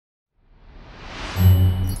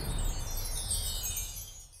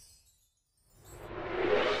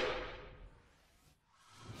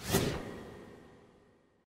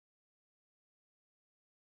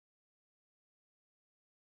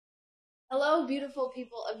Hello, beautiful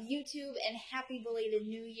people of YouTube, and happy belated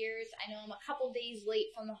New Year's. I know I'm a couple days late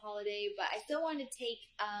from the holiday, but I still wanted to take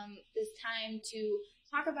this time to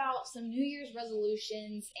talk about some New Year's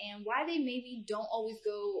resolutions and why they maybe don't always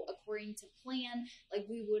go according to plan like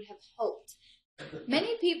we would have hoped.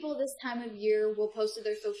 Many people this time of year will post to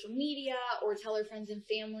their social media or tell their friends and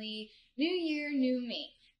family, New Year, New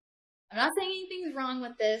Me. I'm not saying anything's wrong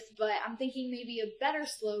with this, but I'm thinking maybe a better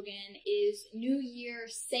slogan is New Year,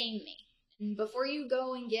 Same Me. And before you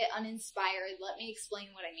go and get uninspired, let me explain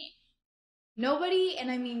what I mean. Nobody, and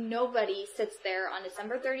I mean nobody, sits there on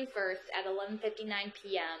December 31st at 11:59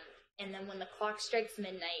 p.m. and then when the clock strikes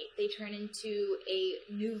midnight, they turn into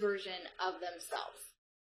a new version of themselves.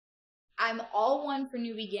 I'm all one for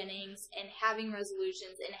new beginnings and having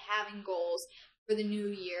resolutions and having goals for the new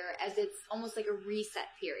year, as it's almost like a reset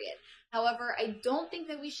period. However, I don't think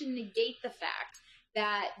that we should negate the fact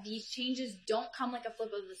that these changes don't come like a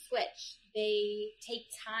flip of the switch. They take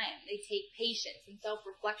time, they take patience and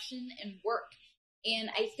self-reflection and work. And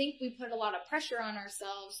I think we put a lot of pressure on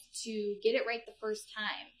ourselves to get it right the first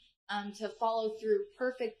time, to follow through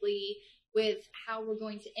perfectly with how we're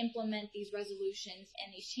going to implement these resolutions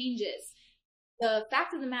and these changes. The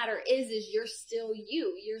fact of the matter is you're still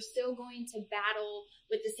you. You're still going to battle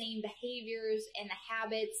with the same behaviors and the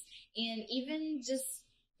habits and even just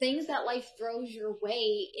things that life throws your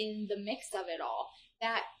way in the mix of it all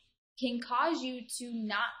that can cause you to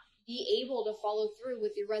not be able to follow through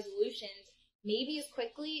with your resolutions maybe as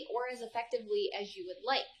quickly or as effectively as you would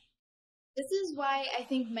like. This is why I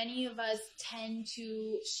think many of us tend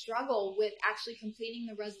to struggle with actually completing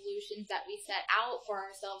the resolutions that we set out for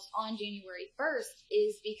ourselves on January 1st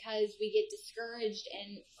is because we get discouraged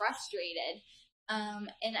and frustrated.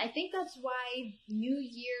 And I think that's why New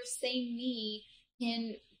Year, Same Me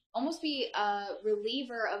can almost be a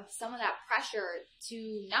reliever of some of that pressure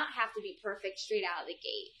to not have to be perfect straight out of the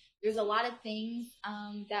gate. There's a lot of things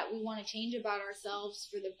that we want to change about ourselves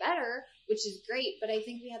for the better, which is great, but I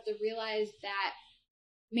think we have to realize that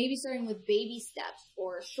maybe starting with baby steps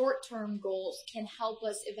or short-term goals can help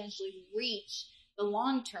us eventually reach the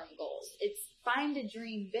long-term goals. It's fine to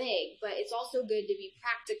dream big, but it's also good to be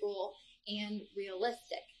practical and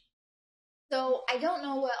realistic. So I don't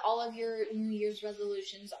know what all of your New Year's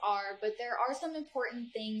resolutions are, but there are some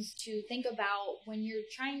important things to think about when you're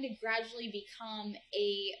trying to gradually become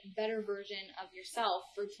a better version of yourself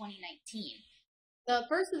for 2019. The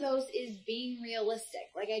first of those is being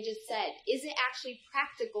realistic. Like I just said, is it actually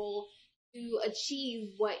practical to achieve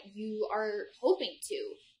what you are hoping to?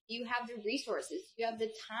 Do you have the resources? Do you have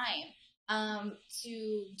the time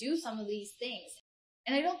to do some of these things?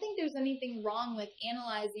 And I don't think there's anything wrong with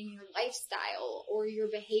analyzing your lifestyle or your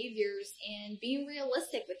behaviors and being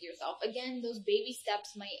realistic with yourself. Again, those baby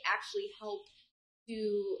steps might actually help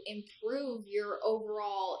to improve your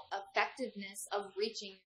overall effectiveness of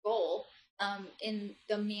reaching your goal in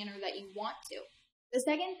the manner that you want to. The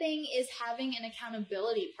second thing is having an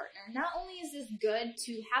accountability partner. Not only is this good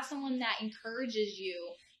to have someone that encourages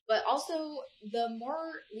you, but also the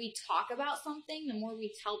more we talk about something, the more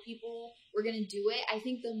we tell people we're going to do it, I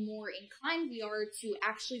think the more inclined we are to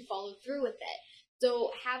actually follow through with it.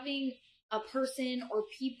 So having a person or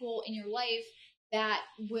people in your life that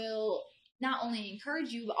will not only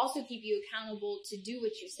encourage you, but also keep you accountable to do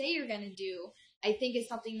what you say you're going to do, I think is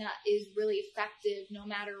something that is really effective no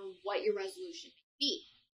matter what your resolution may be.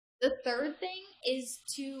 The third thing is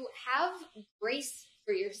to have grace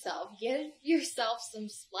for yourself. Give yourself some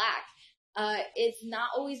slack. It's not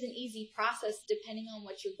always an easy process depending on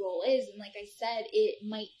what your goal is. And like I said, it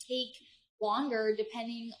might take longer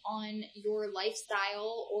depending on your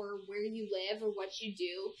lifestyle or where you live or what you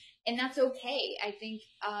do. And that's okay. I think,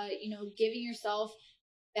 giving yourself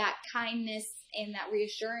that kindness and that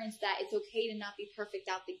reassurance that it's okay to not be perfect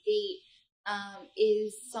out the gate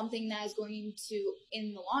is something that is going to,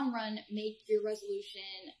 in the long run, make your resolution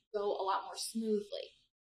go a lot more smoothly.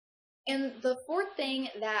 And the fourth thing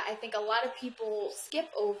that I think a lot of people skip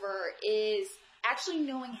over is actually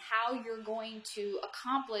knowing how you're going to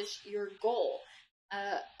accomplish your goal.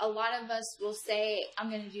 A lot of us will say, I'm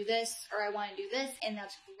going to do this or I want to do this, and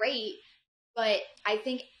that's great. But I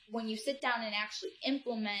think when you sit down and actually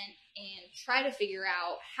implement and try to figure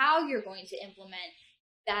out how you're going to implement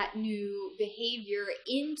that new behavior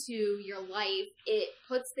into your life, it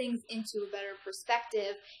puts things into a better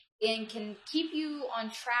perspective and can keep you on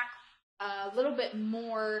track a little bit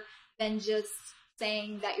more than just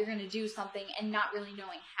saying that you're going to do something and not really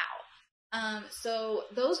knowing how. So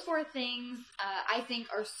those four things I think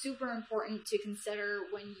are super important to consider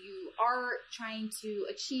when you are trying to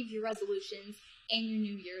achieve your resolutions and your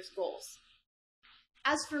New Year's goals.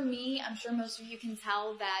 As for me, I'm sure most of you can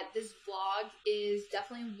tell that this vlog is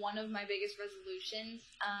definitely one of my biggest resolutions.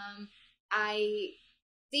 I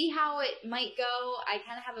see how it might go. I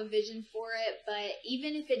kind of have a vision for it, but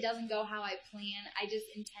even if it doesn't go how I plan, I just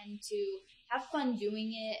intend to have fun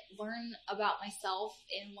doing it, learn about myself,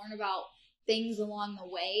 and learn about things along the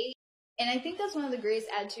way. And I think that's one of the greatest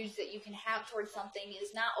attitudes that you can have towards something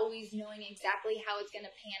is not always knowing exactly how it's going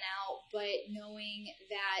to pan out, but knowing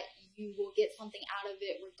that you will get something out of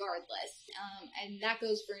it regardless. And that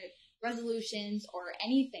goes for resolutions or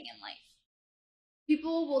anything in life.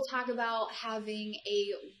 People will talk about having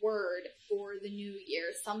a word for the new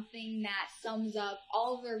year, something that sums up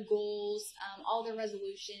all of their goals, all their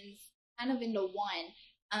resolutions, kind of into one.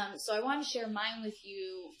 So I want to share mine with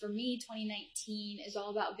you. For me, 2019 is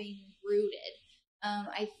all about being rooted.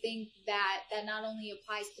 I think that not only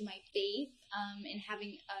applies to my faith and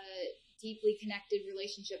having a deeply connected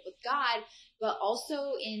relationship with God, but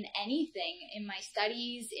also in anything, in my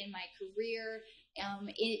studies, in my career,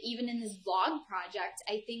 even in this vlog project.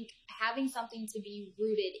 I think having something to be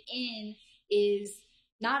rooted in is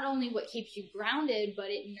not only what keeps you grounded, but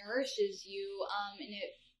it nourishes you and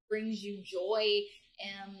it brings you joy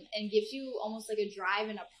and gives you almost like a drive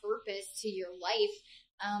and a purpose to your life.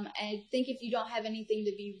 I think if you don't have anything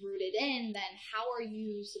to be rooted in, then how are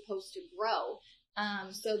you supposed to grow?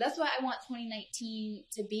 So that's what I want 2019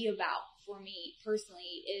 to be about for me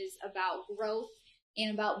personally, is about growth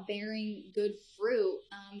and about bearing good fruit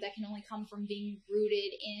that can only come from being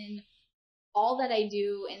rooted in all that I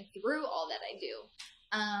do and through all that I do.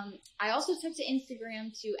 I also took to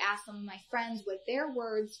Instagram to ask some of my friends what their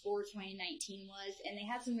words for 2019 was, and they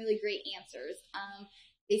had some really great answers.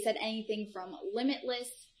 They said anything from limitless,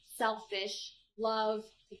 selfish, love,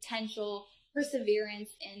 potential, perseverance,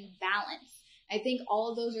 and balance. I think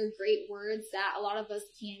all of those are great words that a lot of us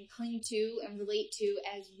can cling to and relate to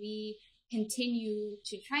as we continue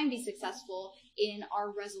to try and be successful in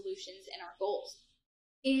our resolutions and our goals.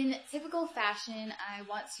 In typical fashion, I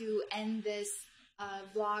want to end this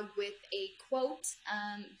vlog with a quote.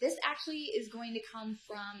 This actually is going to come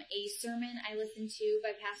from a sermon I listened to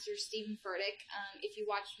by Pastor Stephen Furtick. If you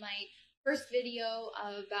watched my first video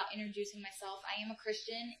about introducing myself, I am a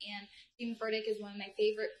Christian, and Stephen Furtick is one of my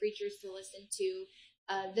favorite preachers to listen to.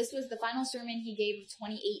 This was the final sermon he gave of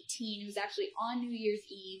 2018. It was actually on New Year's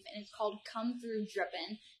Eve, and it's called Come Through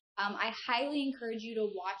Drippin. I highly encourage you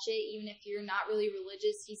to watch it, even if you're not really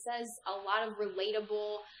religious. He says a lot of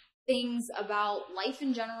relatable things about life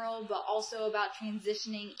in general, but also about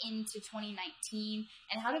transitioning into 2019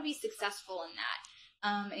 and how to be successful in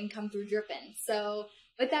that and come through Drippin. So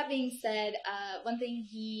with that being said, one thing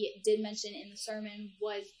he did mention in the sermon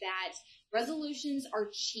was that resolutions are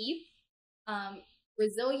cheap.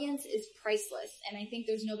 Resilience is priceless. And I think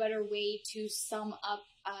there's no better way to sum up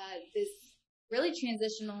this really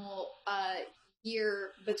transitional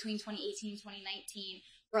year between 2018 and 2019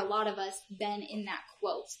 for a lot of us than in that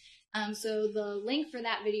quote. So the link for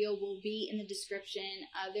that video will be in the description.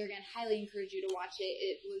 They're going to highly encourage you to watch it.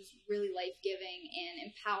 It was really life-giving and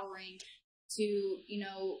empowering to,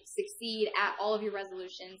 succeed at all of your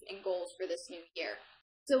resolutions and goals for this new year.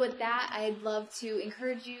 So with that, I'd love to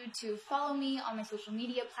encourage you to follow me on my social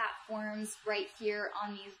media platforms right here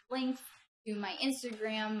on these links to my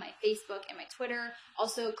Instagram, my Facebook, and my Twitter.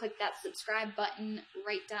 Also, click that subscribe button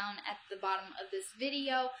right down at the bottom of this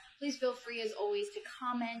video. Please feel free, as always, to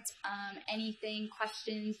comment anything,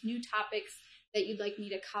 questions, new topics that you'd like me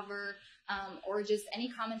to cover, or just any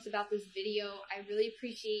comments about this video. I really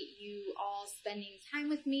appreciate you all spending time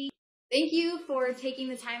with me. Thank you for taking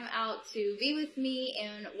the time out to be with me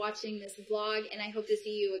and watching this vlog, and I hope to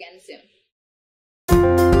see you again soon.